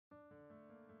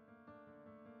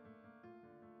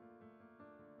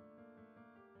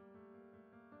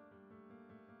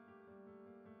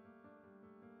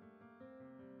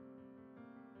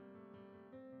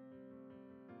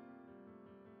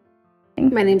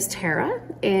My name's Tara,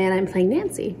 and I'm playing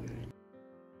Nancy.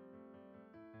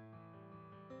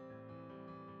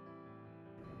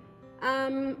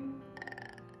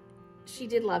 She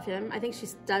did love him. I think she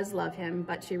does love him,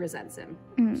 but she resents him.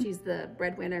 She's the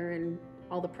breadwinner and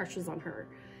all the pressure's on her.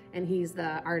 And he's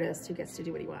the artist who gets to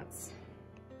do what he wants.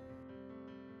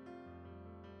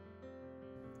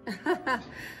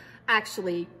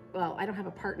 Actually, well, I don't have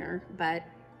a partner, but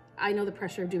I know the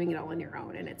pressure of doing it all on your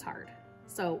own, and it's hard.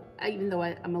 So even though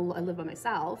I live by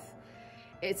myself,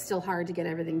 it's still hard to get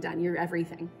everything done. You're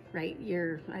everything, right?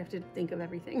 I have to think of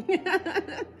everything.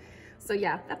 So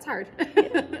yeah, that's hard.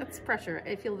 That's pressure.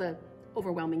 I feel the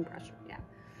overwhelming pressure.